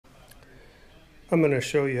I'm going to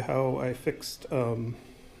show you how I fixed an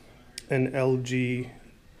LG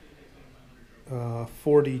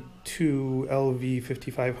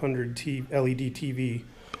 42LV5500 LED TV.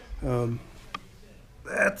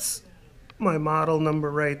 That's my model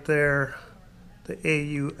number right there, the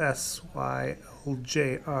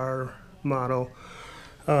AUSYLJR model.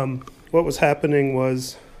 What was happening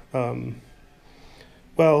was,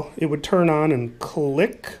 well, it would turn on and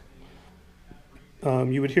click.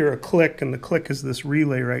 You would hear a click, and the click is this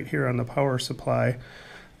relay right here on the power supply.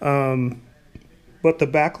 But the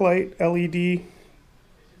backlight LED,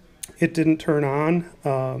 it didn't turn on.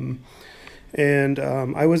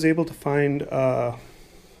 I was able to find a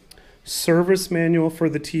service manual for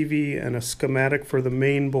the TV and a schematic for the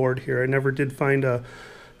main board here. I never did find a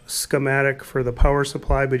schematic for the power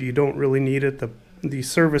supply, but you don't really need it. The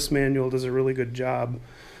service manual does a really good job.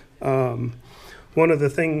 One of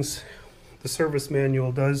the things the service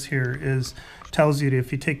manual does here is tells you that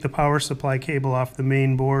if you take the power supply cable off the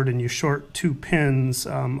main board and you short two pins,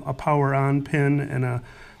 a power on pin and a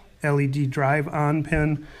LED drive on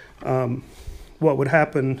pin, what would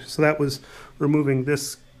happen, so that was removing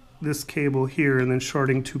this cable here and then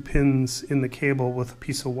shorting two pins in the cable with a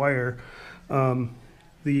piece of wire. I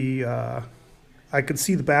could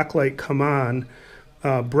see the backlight come on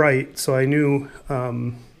bright, so I knew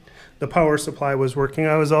the power supply was working.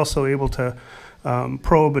 I was also able to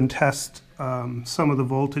probe and test some of the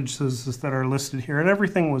voltages that are listed here, and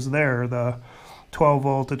everything was there, the 12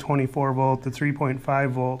 volt, the 24 volt, the 3.5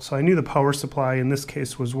 volt, so I knew the power supply in this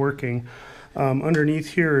case was working.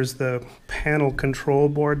 Underneath here is the panel control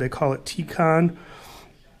board. They call it TCON.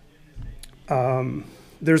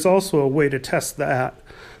 There's also a way to test that,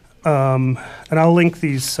 and I'll link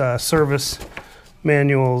these service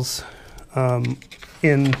manuals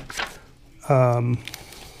in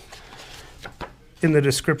the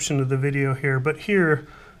description of the video here. But here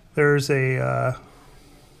there's a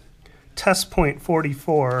test point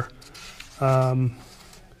 44,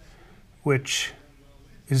 which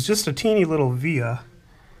is just a teeny little via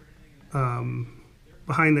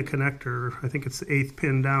behind the connector. I think it's the 8th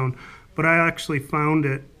pin down, but I actually found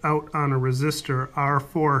it out on a resistor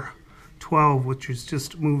R412, which is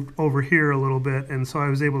just moved over here a little bit, and so I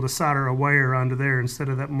was able to solder a wire onto there instead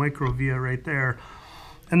of that micro via right there.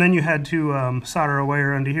 And then you had to solder a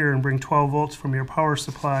wire onto here and bring 12 volts from your power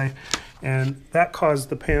supply, and that caused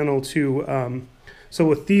the panel to, so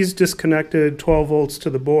with these disconnected 12 volts to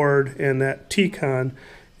the board and that TCON,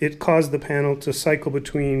 it caused the panel to cycle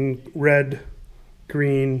between red,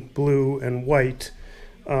 green, blue, and white.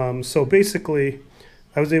 So basically,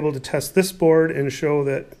 I was able to test this board and show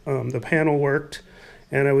that the panel worked,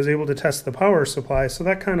 and I was able to test the power supply, so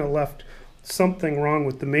that kind of left something wrong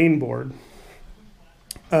with the main board.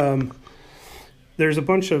 There's a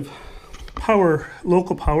bunch of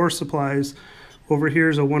local power supplies. Over here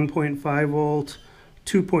is a 1.5 volt,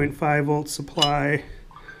 2.5 volt supply,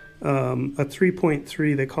 a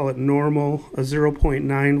 3.3, they call it normal, a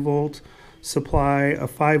 0.9 volt supply, a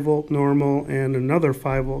 5 volt normal, and another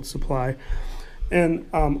 5 volt supply. And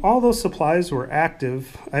all those supplies were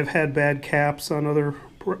active. I've had bad caps on other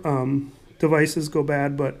devices go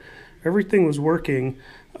bad, but everything was working.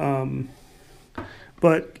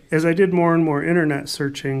 But as I did more and more internet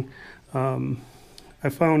searching, I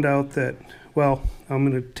found out that, well, I'm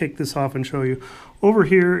going to take this off and show you. Over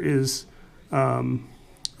here is a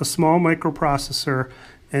small microprocessor,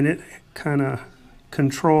 and it kind of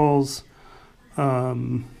controls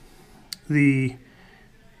the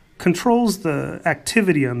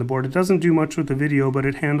activity on the board. It doesn't do much with the video, but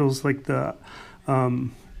it handles like the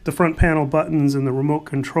front panel buttons and the remote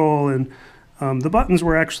control, and the buttons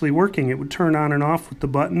were actually working. It would turn on and off with the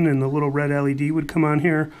button, and the little red LED would come on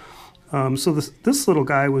here. So this little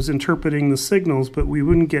guy was interpreting the signals, but we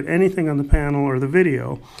wouldn't get anything on the panel or the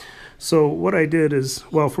video. So what I did is,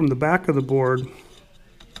 well, from the back of the board,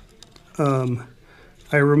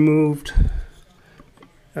 I removed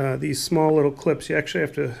these small little clips. You actually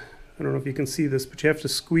have to, I don't know if you can see this, but you have to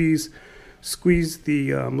squeeze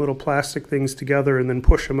the little plastic things together and then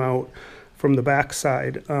push them out from the back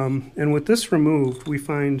side. And with this removed, we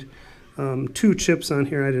find two chips on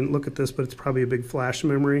here. I didn't look at this, but it's probably a big flash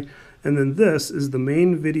memory. And then this is the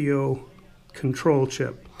main video control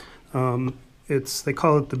chip. They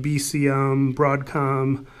call it the BCM,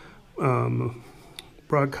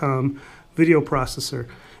 Broadcom video processor.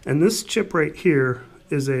 And this chip right here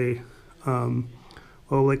is a,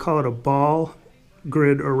 well, they call it a ball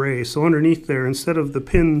grid array. So underneath there, instead of the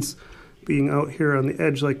pins being out here on the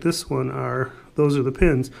edge like this one are, those are the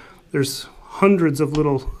pins, there's hundreds of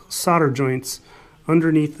little solder joints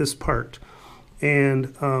underneath this part.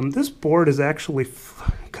 And this board is actually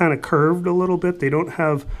kind of curved a little bit. They don't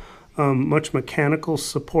have much mechanical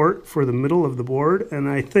support for the middle of the board, and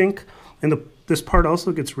I think, and this part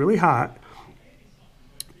also gets really hot,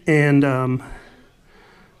 and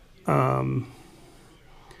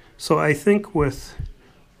so I think with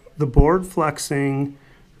the board flexing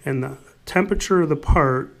and the temperature of the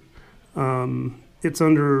part, it's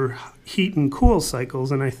under heat and cool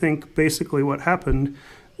cycles, and I think basically what happened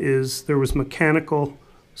is there was mechanical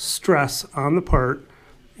stress on the part,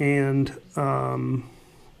 and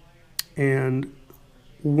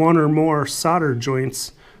one or more solder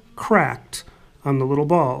joints cracked on the little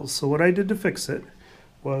balls. So what I did to fix it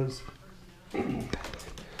was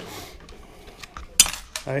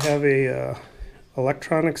I have a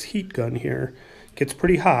electronics heat gun here. It gets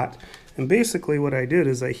pretty hot, and basically what I did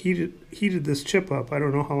is I heated this chip up. I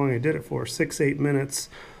don't know how long I did it for, 6-8 minutes.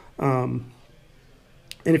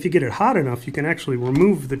 And if you get it hot enough, you can actually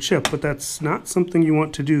remove the chip, but that's not something you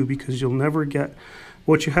want to do because you'll never get,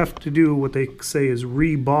 what you have to do, what they say is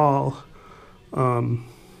reball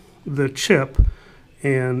the chip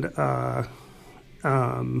and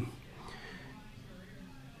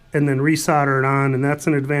then resolder it on, and that's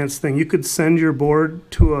an advanced thing. You could send your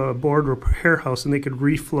board to a board repair house and they could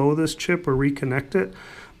reflow this chip or reconnect it,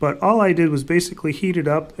 but all I did was basically heat it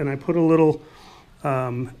up, and I put a little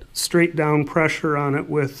straight down pressure on it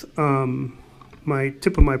with my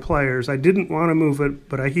tip of my pliers. I didn't want to move it,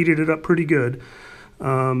 but I heated it up pretty good.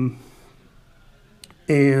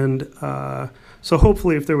 So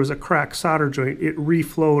hopefully if there was a cracked solder joint, it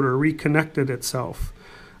reflowed or reconnected itself.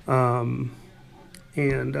 After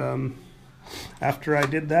I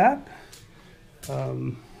did that,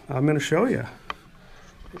 I'm going to show you.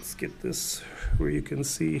 Let's get this where you can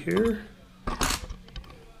see here.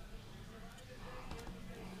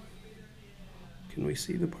 Can we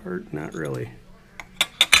see the part? Not really.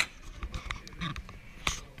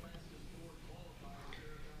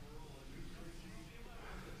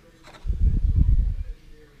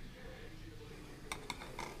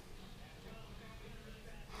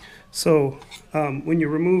 So when you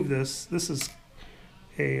remove this, this is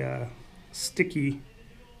a sticky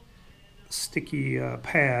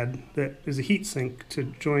pad that is a heat sink to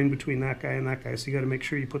join between that guy and that guy. So you got to make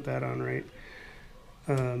sure you put that on right.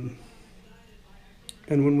 And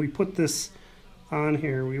when we put this on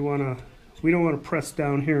here, we don't want to press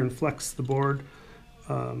down here and flex the board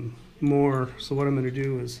more. So what I'm going to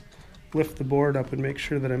do is lift the board up and make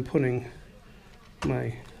sure that I'm putting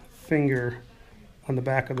my finger on the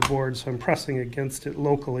back of the board, so I'm pressing against it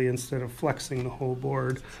locally instead of flexing the whole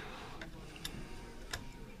board.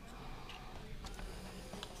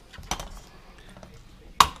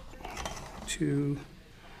 Two,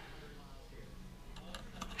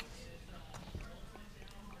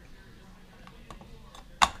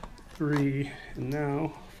 three, and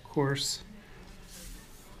now, of course,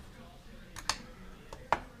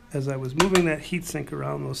 as I was moving that heatsink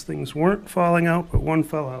around, those things weren't falling out, but one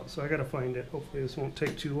fell out, so I gotta find it. Hopefully this won't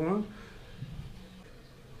take too long.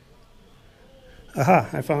 Aha,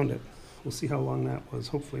 I found it. We'll see how long that was.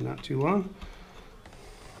 Hopefully not too long.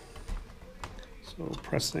 So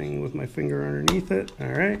pressing with my finger underneath it. All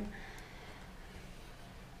right.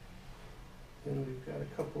 And we've got a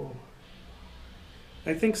couple.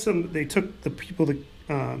 I think they took the people that,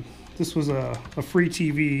 this was a free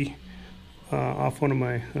TV off one of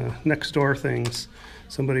my next door things.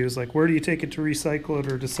 Somebody was like, where do you take it to recycle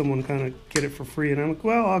it, or does someone kind of get it for free? And I'm like,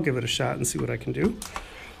 well, I'll give it a shot and see what I can do.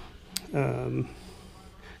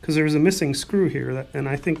 Because there was a missing screw here, and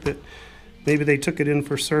I think that maybe they took it in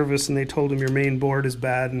for service and they told them your main board is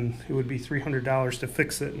bad and it would be $300 to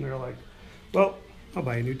fix it, and they're like, well, I'll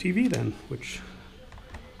buy a new TV then, which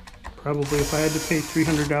probably if I had to pay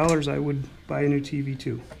 $300, I would buy a new TV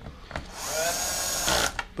too.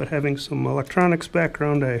 But having some electronics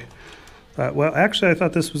background, I thought, well, actually I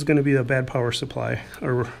thought this was going to be a bad power supply,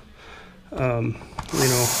 or you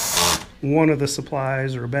know, one of the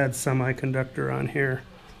supplies, or a bad semiconductor on here.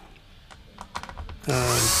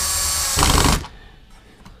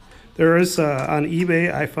 There is on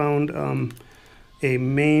eBay, I found a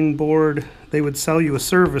main board. They would sell you a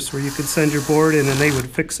service where you could send your board in and they would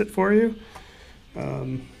fix it for you.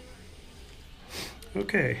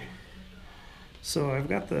 Okay, so I've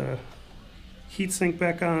got the heatsink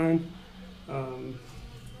back on.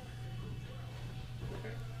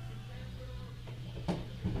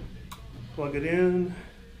 Plug it in,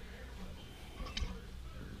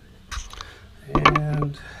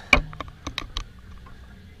 and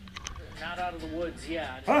not out of the woods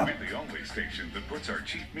yet. Ah, The only station that puts our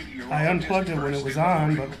chief I unplugged it when it was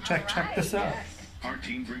on, but check this out. Our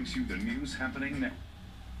team brings you the news happening now.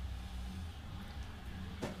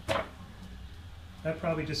 That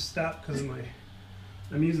probably just stopped because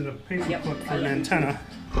I'm using a paper clip for an antenna.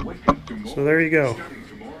 So there you go.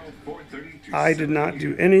 I did not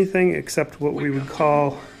do anything except what we would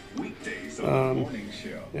call,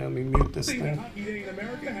 yeah, let me mute this thing. Hockey Day in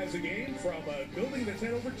America has a game from a building that's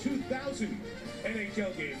had over 2,000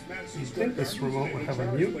 NHL games. I think this remote would have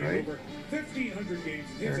a mute, right? 1,500 games.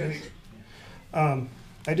 There it is.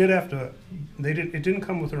 I did have to, it didn't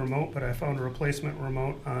come with a remote, but I found a replacement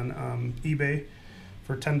remote on eBay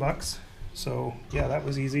for 10 bucks. So yeah, that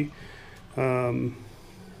was easy.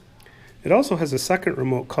 It also has a second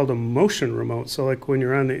remote called a motion remote. So like when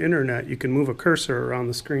you're on the internet, you can move a cursor around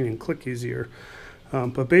the screen and click easier.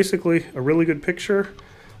 But basically a really good picture.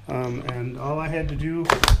 And all I had to do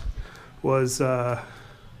was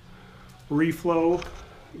reflow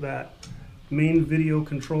that main video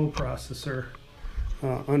control processor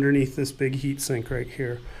underneath this big heatsink right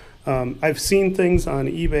here. I've seen things on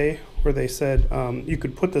eBay where they said you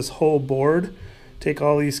could put this whole board, take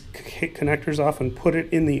all these connectors off and put it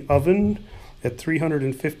in the oven at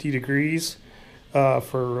 350 degrees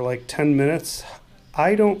for like 10 minutes.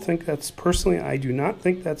 I don't think that's, personally, I do not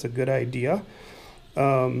think that's a good idea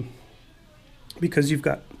because you've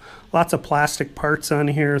got lots of plastic parts on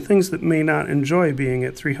here, things that may not enjoy being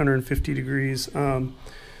at 350 degrees.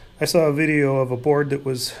 I saw a video of a board that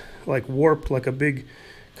was like warped, like a big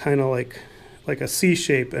kind of like a C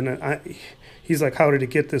shape, and he's like, how did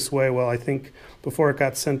it get this way? Well, I think before it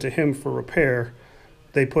got sent to him for repair,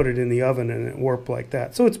 they put it in the oven and it warped like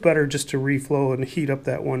that. So it's better just to reflow and heat up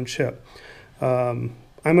that one chip. I'm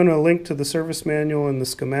going to link to the service manual and the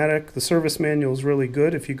schematic. The service manual is really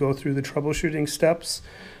good. If you go through the troubleshooting steps,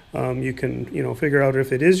 you can, figure out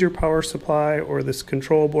if it is your power supply or this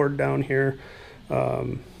control board down here.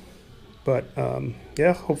 Yeah,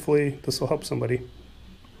 hopefully this will help somebody.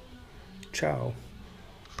 Ciao.